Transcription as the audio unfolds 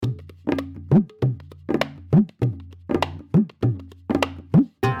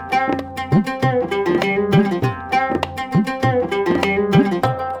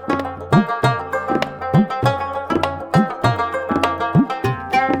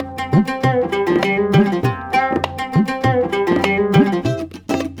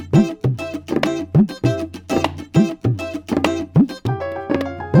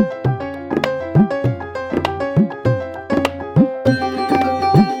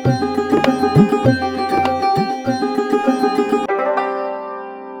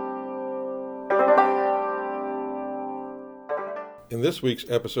this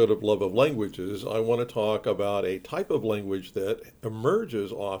week's episode of Love of Languages, I want to talk about a type of language that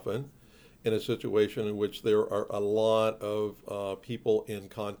emerges often in a situation in which there are a lot of people in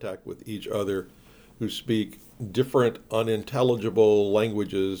contact with each other who speak different unintelligible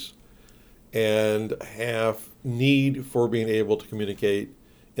languages and have need for being able to communicate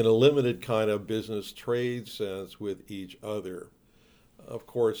in a limited kind of business trade sense with each other. Of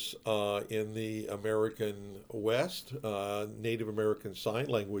course, in the American West, Native American Sign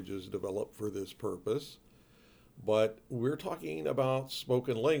Languages developed for this purpose, but we're talking about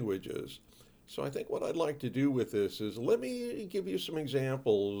spoken languages. So I think what I'd like to do with this is let me give you some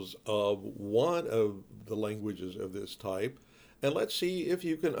examples of one of the languages of this type, and let's see if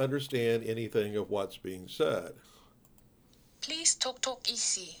you can understand anything of what's being said. Please talk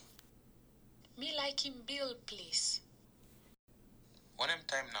easy. Me like him bill, please. What am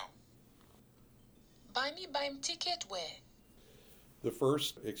time now? Buy him ticket where? The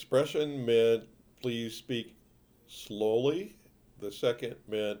first expression meant please speak slowly. The second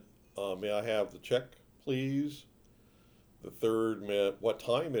meant may I have the check, please? The third meant what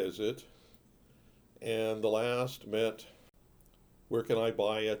time is it? And the last meant where can I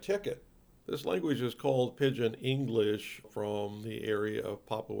buy a ticket? This language is called Pidgin English from the area of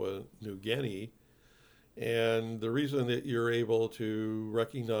Papua New Guinea. And the reason that you're able to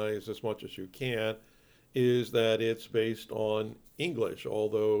recognize as much as you can is that it's based on English,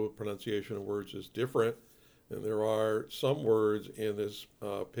 although pronunciation of words is different. And there are some words in this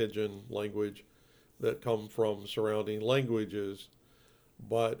Pidgin language that come from surrounding languages.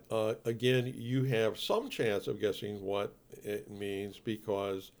 But again, you have some chance of guessing what it means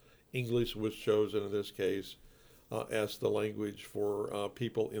because English was chosen in this case as the language for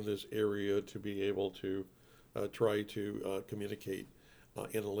people in this area to be able to try to communicate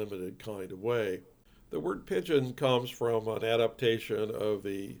in a limited kind of way. The word pigeon comes from an adaptation of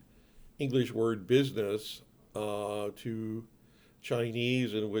the English word business to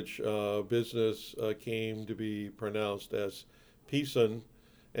Chinese, in which business came to be pronounced as pisan,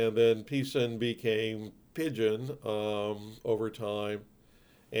 and then pisan became pigeon over time.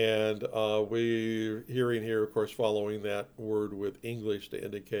 And we're hearing here, of course, following that word with English to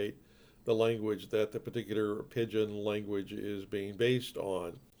indicate the language that the particular Pidgin language is being based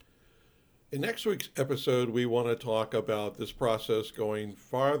on. In next week's episode, we want to talk about this process going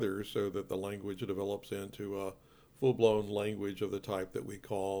farther so that the language develops into a full-blown language of the type that we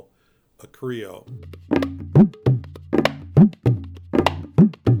call a Creole.